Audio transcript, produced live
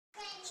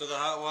So the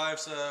hot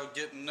wife's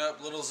getting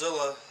up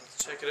LITTLE-ZILLA.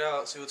 Let's check it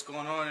out, see what's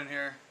going on in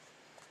here.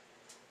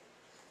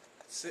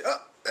 Let's see.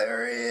 Oh,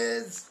 there he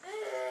is.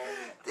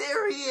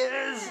 There he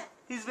is.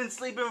 He's been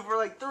sleeping for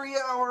like 3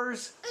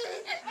 hours.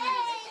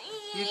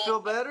 You feel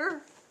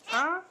better?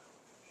 Huh?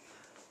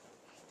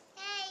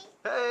 Hey.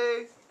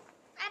 Hey.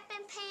 I've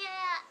been paying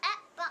at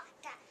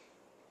Buckta.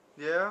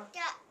 Yeah?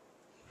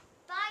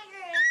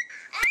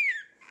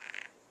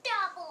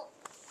 Double.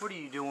 What are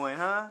you doing,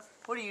 huh?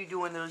 What are you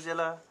doing,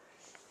 LITTLE-ZILLA?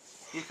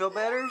 You feel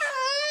better?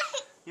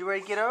 You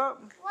ready to get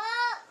up? What?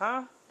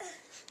 Huh?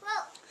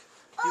 What?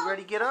 You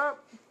ready to get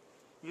up?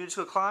 You just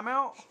gonna climb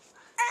out?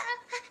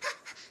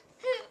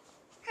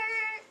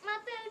 Hurt my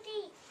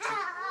booty.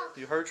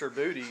 You hurt your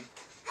booty.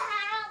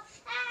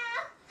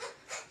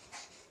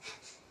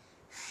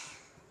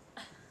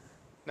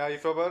 Now you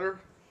feel better?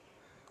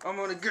 I'm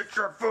gonna get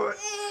your foot.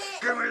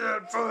 Give me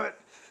that foot.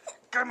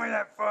 Give me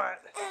that foot.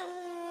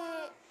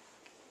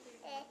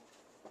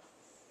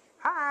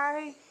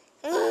 Hi.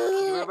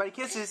 Give everybody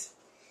kisses.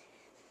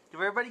 Give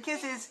everybody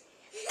kisses.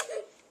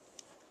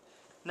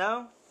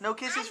 No? No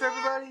kisses for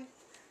everybody?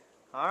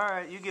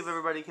 Alright, you give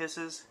everybody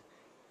kisses.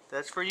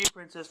 That's for you,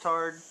 Princess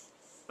Tard.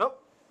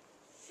 Nope.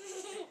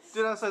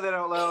 Did I say that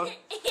out loud?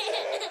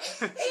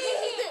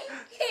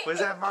 Was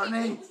that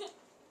funny?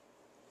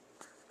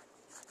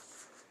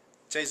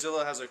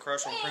 J-ZILLA has a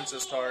crush on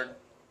Princess Tard.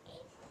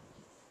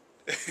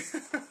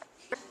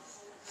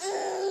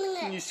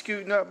 You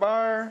scooting up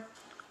by her?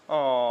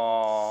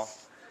 Aww.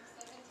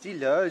 She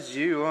loves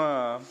you,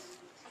 huh?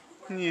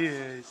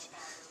 Yes.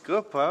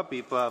 Good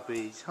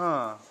puppies,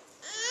 huh?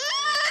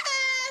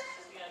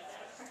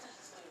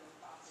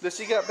 Does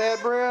she got bad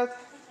breath?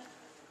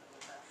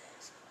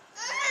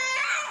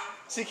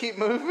 She keep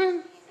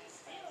moving?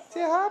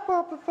 Say hi,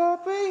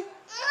 puppy.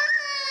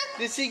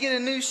 Did she get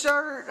a new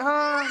shirt,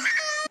 huh?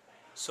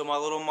 So my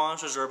little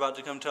monsters are about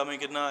to come tell me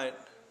goodnight.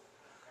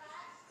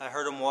 I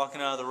heard them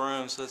walking out of the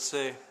room, so let's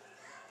see.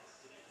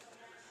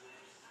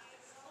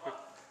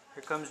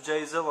 Here comes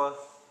J-ZILLA.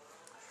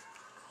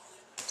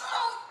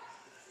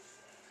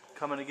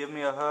 Coming to give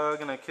me a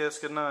hug and a kiss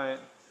goodnight.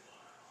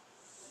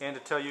 And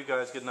to tell you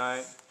guys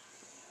goodnight.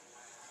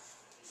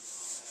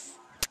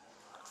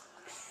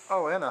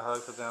 Oh, and a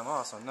hug for them.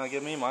 Awesome. Now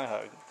give me my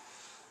hug.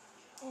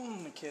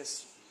 A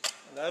kiss.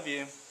 I love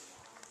you.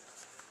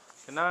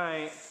 Good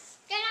night.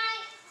 Good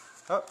night.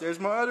 Oh, there's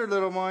my other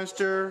little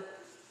monster.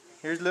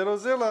 Here's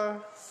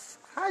LITTLE-ZILLA.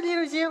 Hi,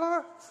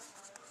 LITTLE-ZILLA.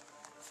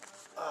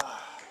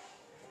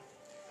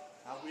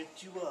 I'll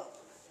lift you up,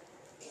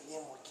 and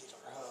then we'll get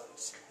our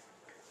hugs.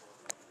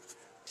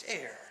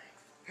 There.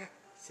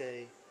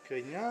 Say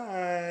good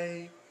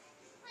night.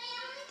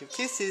 Give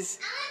kisses.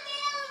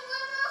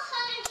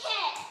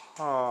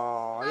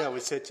 Oh, that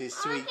was such a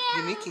sweet.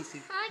 Give me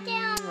kisses.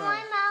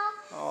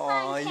 Oh,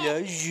 I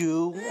love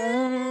you.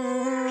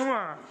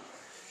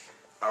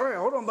 All right,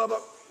 hold on, Bubba.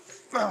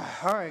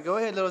 All right, go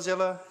ahead,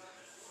 LITTLE-ZILLA.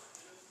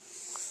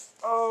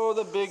 Oh,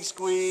 the big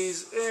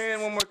squeeze.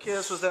 And one more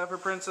kiss. Was that for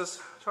Princess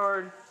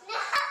Tard?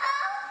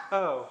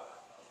 Oh,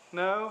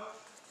 no?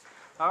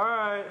 All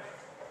right.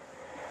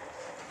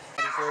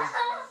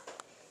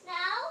 No.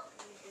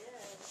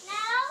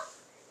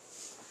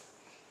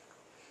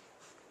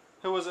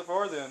 Who was it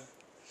for then?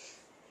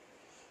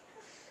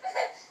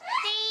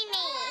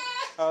 Granny.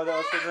 Oh, that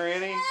was for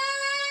Granny?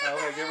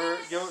 Okay,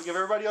 give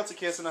everybody else a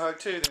kiss and a hug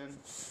too then.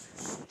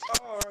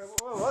 All right,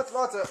 whoa,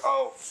 lots of,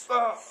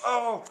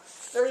 oh,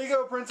 there you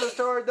go, Princess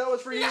Tard, that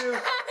was for you. No.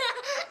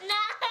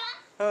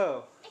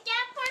 Oh.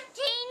 That's for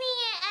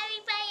Jamie and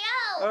everybody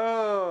else.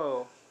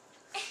 Oh.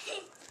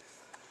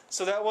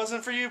 So that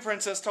wasn't for you,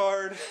 Princess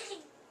Tard.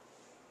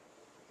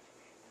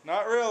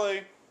 Not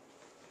really.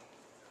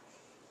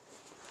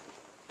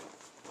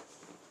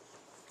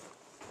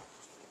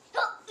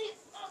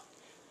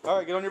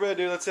 Alright, get on your bed,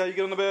 dude. Let's see how you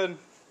get on the bed.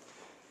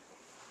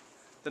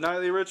 The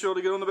nightly ritual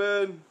to get on the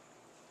bed.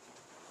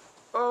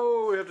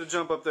 Oh, we have to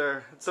jump up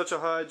there. It's such a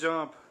high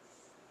jump.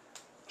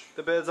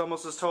 The bed's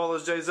almost as tall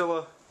as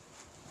J-ZILLA.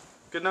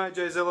 Good night,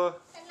 J-ZILLA.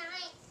 Good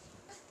night.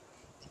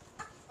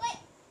 Wait.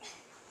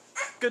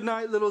 Good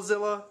night,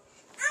 LITTLE-ZILLA.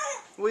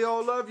 We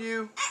all love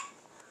you.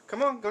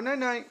 Come on, go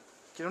night-night.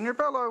 Get on your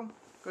pillow.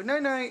 Go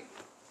night-night.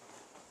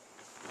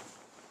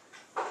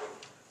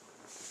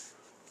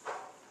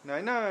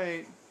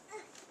 Night-night.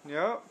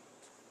 Yep.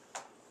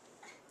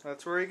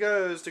 That's where he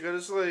goes to go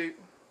to sleep.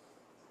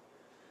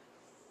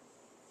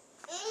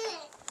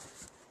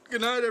 Good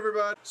night,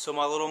 everybody. So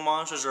my little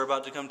monsters are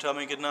about to come tell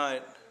me good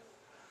night.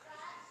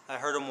 I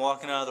heard them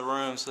walking out of the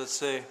room, so let's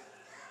see.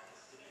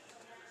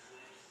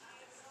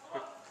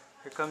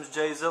 Here comes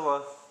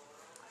J-ZILLA.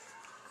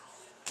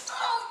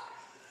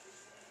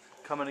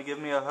 Coming to give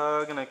me a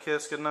hug and a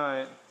kiss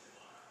goodnight.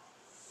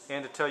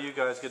 And to tell you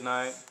guys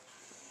goodnight.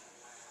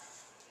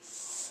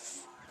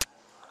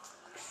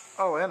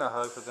 Oh, and a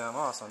hug for them.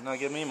 Awesome. Now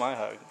give me my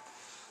hug.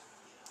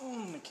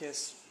 A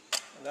kiss.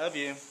 I love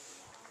you.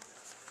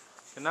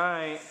 Good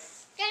night.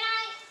 Good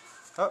night.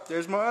 Oh,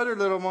 there's my other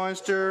little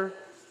monster.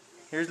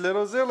 Here's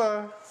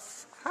LITTLE-ZILLA.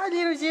 Hi,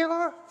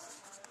 LITTLE-ZILLA.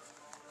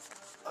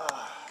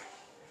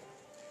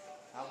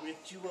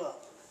 lift you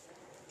up,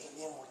 and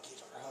then we'll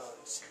get our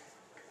hugs.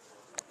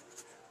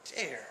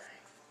 There.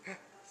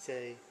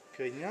 Say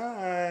good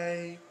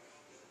night.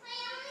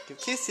 Give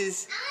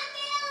kisses.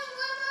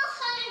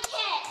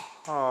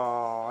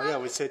 Oh,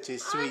 that was such a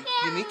sweet.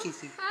 Give me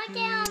kisses.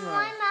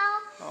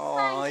 Oh,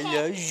 I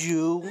love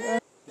you.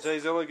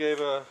 J-ZILLA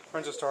gave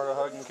Princess Tart a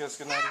hug and kiss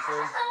goodnight. He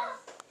said.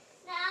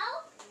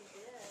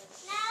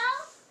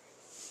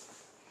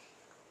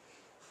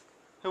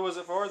 Who was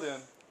it for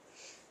then?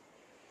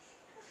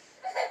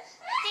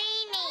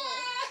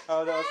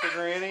 Oh, that was for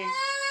Granny.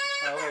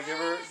 Okay,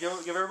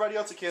 give everybody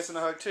else a kiss and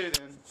a hug too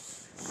then.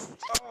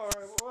 All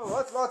right, whoa,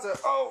 lots of.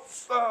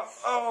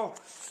 Oh,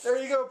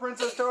 there you go,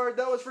 Princess Tart.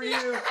 That was for you.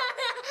 No.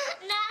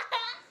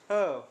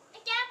 Oh.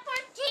 That's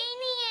for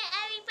Jamie and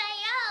everybody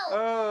else.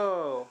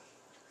 Oh.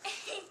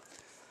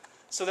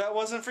 So that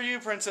wasn't for you,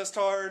 Princess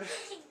Tart.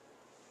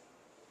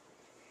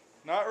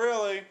 Not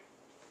really.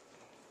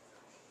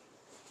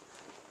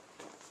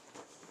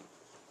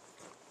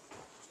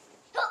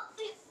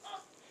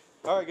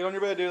 Alright, get on your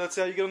bed, dude. Let's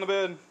see how you get on the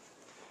bed.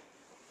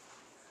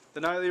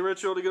 The nightly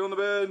ritual to get on the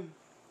bed.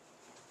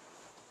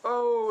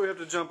 Oh, we have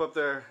to jump up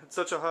there. It's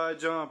such a high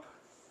jump.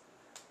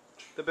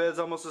 The bed's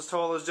almost as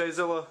tall as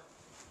J-ZILLA.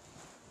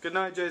 Good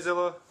night,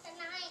 J-ZILLA. Good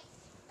night.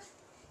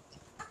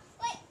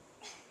 Wait.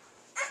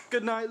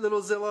 Good night,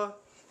 little Zilla.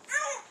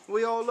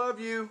 We all love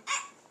you.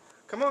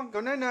 Come on,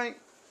 go night-night.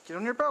 Get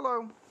on your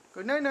pillow.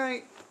 Go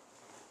night-night.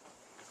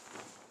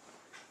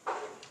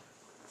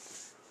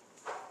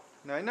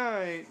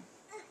 Night-night.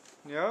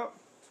 Yep.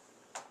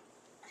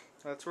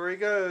 That's where he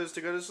goes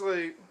to go to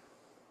sleep.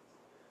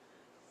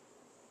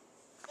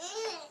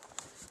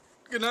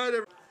 Good night,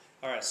 everyone.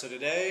 Alright, so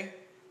today,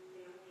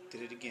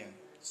 did it again.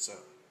 So,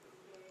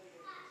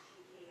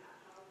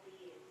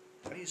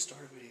 how do you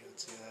start a video?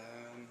 Let's see,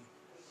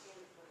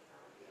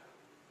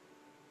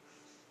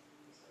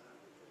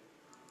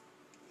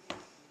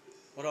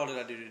 what all did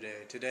I do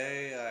today?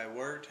 Today, I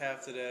worked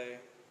half the day.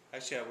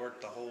 Actually, I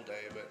worked the whole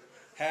day, but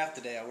half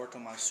the day I worked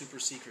on my super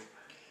secret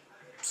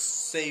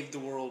Save the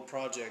World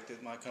project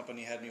that my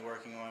company had me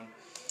working on.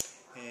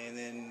 And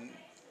then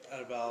at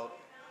about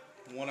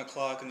 1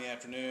 o'clock in the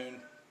afternoon,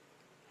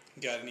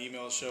 got an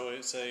email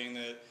saying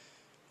that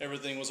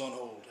everything was on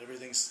hold,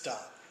 everything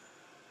stopped.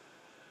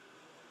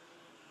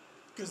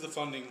 Because the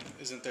funding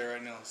isn't there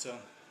right now, so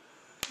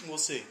we'll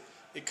see.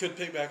 It could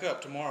pick back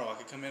up tomorrow. I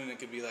could come in and it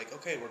could be like,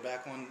 okay, we're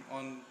back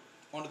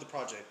onto the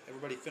project.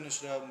 Everybody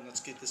finish it up and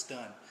let's get this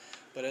done.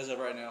 But as of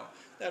right now,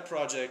 that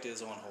project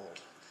is on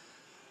hold.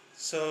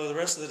 So the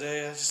rest of the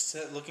day I just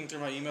sat looking through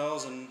my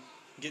emails and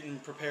getting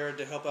prepared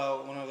to help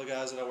out one of the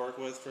guys that I work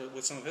with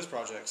some of his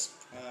projects.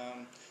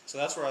 So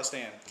that's where I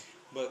stand.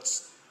 But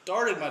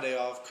started my day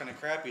off kind of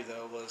crappy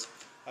though was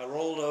I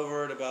rolled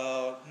over at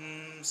about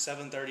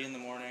 7:30 in the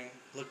morning,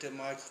 looked at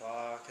my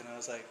clock, and I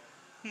was like,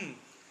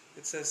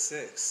 it says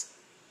 6.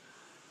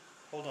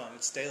 Hold on,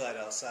 it's daylight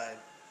outside.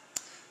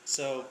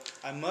 So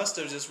I must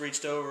have just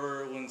reached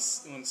over when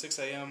 6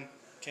 a.m.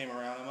 came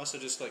around. I must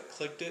have just like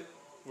clicked it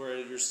where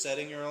you're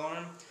setting your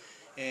alarm,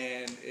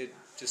 and it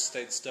just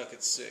stayed stuck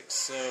at 6.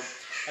 So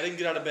I didn't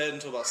get out of bed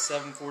until about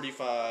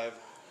 7:45,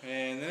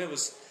 and then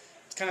it's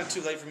kind of too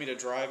late for me to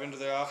drive into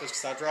the office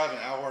because I drive an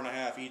hour and a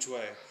half each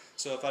way.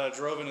 So if I had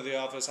drove into the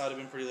office, I'd have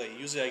been pretty late.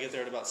 Usually I get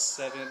there at about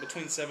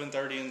between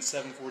 7:30 and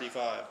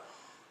 7:45.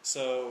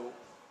 So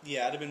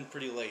yeah, I'd have been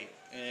pretty late,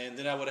 and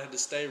then I would have had to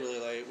stay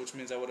really late, which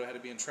means I would have had to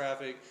be in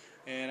traffic,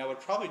 and I would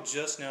probably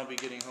just now be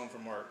getting home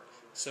from work.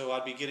 So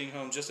I'd be getting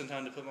home just in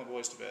time to put my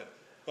boys to bed.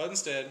 But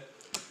instead,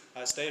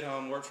 I stayed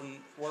home, worked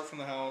from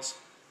the house,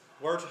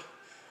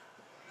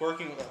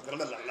 working.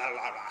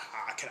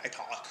 Can I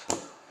talk?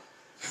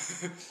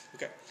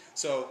 Okay,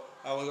 so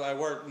I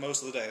worked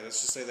most of the day.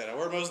 Let's just say that I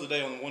worked most of the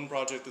day on one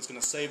project that's going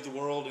to save the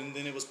world, and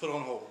then it was put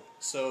on hold.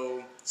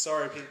 So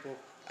sorry, people,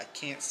 I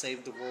can't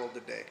save the world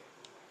today.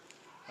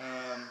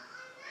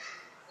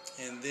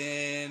 And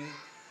then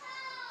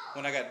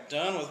when I got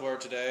done with work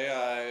today,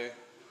 I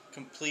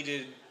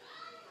completed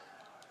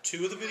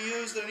 2 of the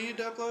videos that I needed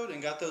to upload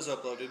and got those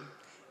uploaded.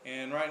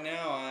 And right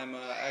now I'm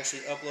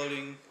actually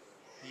uploading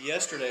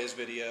yesterday's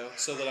video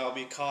so that I'll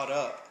be caught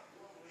up.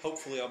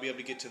 Hopefully I'll be able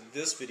to get to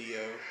this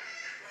video,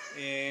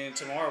 and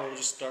tomorrow we'll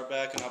just start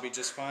back and I'll be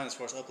just fine as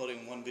far as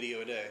uploading 1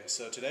 video a day.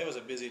 So today was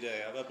a busy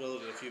day. I've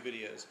uploaded a few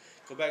videos.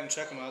 Go back and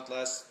check them out the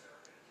last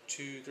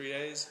 2-3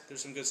 days.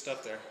 There's some good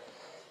stuff there.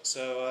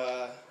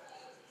 So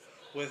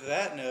with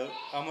that note,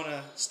 I'm going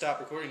to stop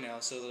recording now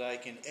so that I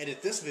can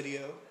edit this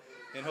video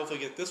and hopefully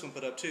get this one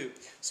put up too.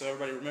 So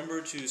everybody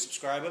remember to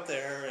subscribe up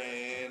there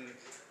and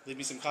leave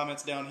me some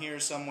comments down here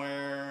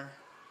somewhere,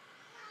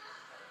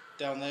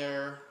 down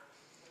there,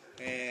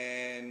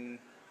 and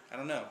I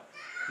don't know.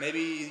 Maybe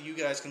you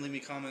guys can leave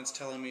me comments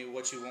telling me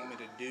what you want me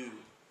to do,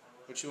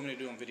 what you want me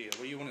to do on video,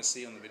 what do you want to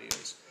see on the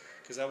videos,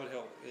 because that would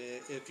help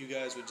if you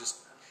guys would just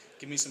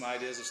give me some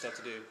ideas of stuff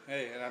to do.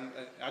 Hey, and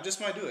I just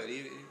might do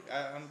it.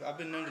 I've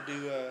been known to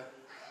do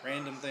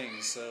random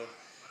things, so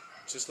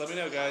just let me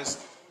know, guys.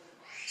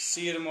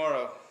 See you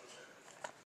tomorrow.